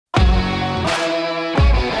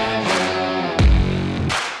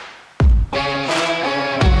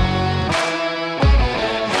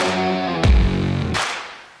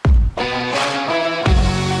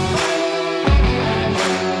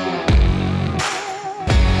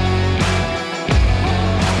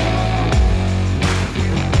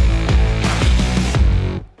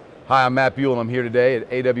Hi, I'm Matt Buell and I'm here today at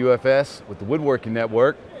AWFS with the Woodworking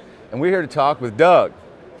Network, and we're here to talk with Doug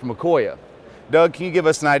from Accoya. Doug, can you give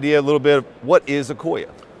us an idea a little bit of what is Accoya?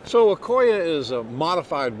 So Accoya is a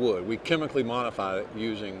modified wood. We chemically modify it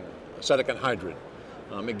using acetic anhydride.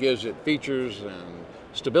 It gives it features and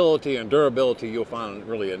stability and durability you'll find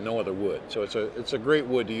really in no other wood. So it's a great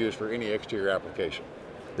wood to use for any exterior application.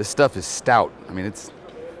 This stuff is stout. I mean, it's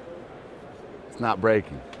not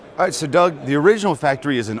breaking. All right, so Doug, the original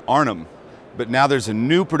factory is in Arnhem, but now there's a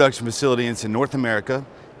new production facility and it's in North America.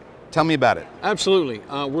 Tell me about it. Absolutely.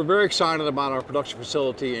 We're very excited about our production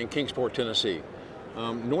facility in Kingsport, Tennessee.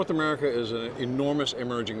 North America is an enormous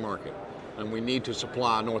emerging market, and we need to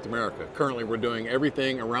supply North America. Currently, we're doing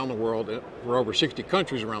everything around the world. We're over 60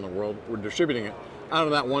 countries around the world. We're distributing it out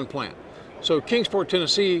of that one plant. So Kingsport,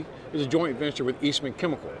 Tennessee is a joint venture with Eastman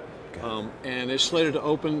Chemical. And it's slated to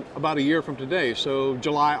open about a year from today, so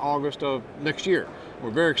July, August of next year. We're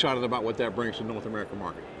very excited about what that brings to the North American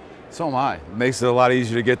market. So am I. It makes it a lot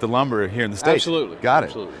easier to get the lumber here in the States. Absolutely. Got it.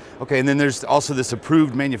 Absolutely. Okay, and then there's also this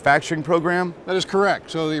approved manufacturing program? That is correct.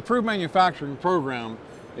 So the approved manufacturing program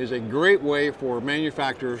is a great way for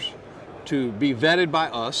manufacturers to be vetted by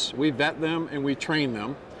us. We vet them and we train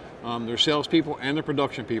them, their salespeople and their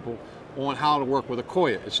production people, on how to work with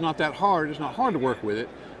Accoya. It's not that hard. It's not hard to work with it,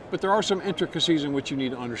 but there are some intricacies in which you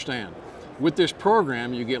need to understand. With this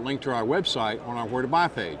program, you get linked to our website on our Where to Buy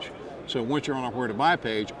page. So once you're on our Where to Buy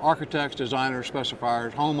page, architects, designers,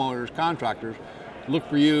 specifiers, homeowners, contractors look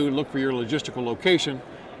for you, look for your logistical location,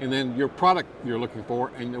 and then your product you're looking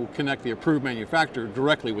for, and it will connect the approved manufacturer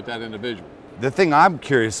directly with that individual. The thing I'm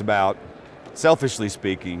curious about, selfishly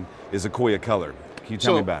speaking, is Accoya color. Can you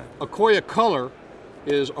tell me about it? Accoya color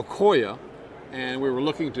is Accoya, and we were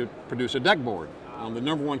looking to produce a deck board. The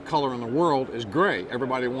number one color in the world is gray.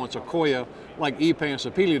 Everybody wants Accoya, like Ipe and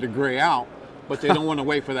Sapele, to gray out, but they don't want to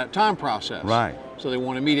wait for that time process. Right. So they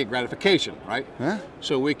want immediate gratification, right? Huh?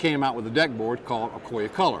 So we came out with a deck board called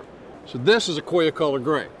Accoya Color. So this is Accoya Color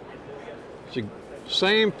Gray. So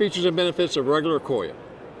same features and benefits of regular Accoya,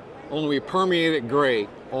 only we permeate it gray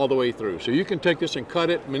all the way through. So you can take this and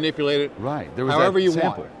cut it, manipulate it, right. There was however that you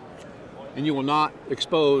sample. want. And you will not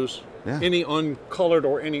expose any uncolored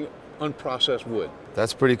or any unprocessed wood.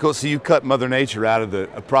 That's pretty cool. So you cut Mother Nature out of the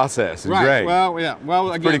process in right. gray. Well, yeah. Well,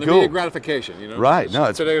 it's again, pretty immediate cool. gratification. You know. Right. No,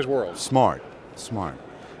 it's today's world. Smart. Smart.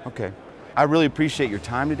 Okay. I really appreciate your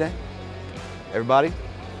time today. Everybody,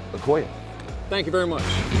 Accoya. Thank you very much.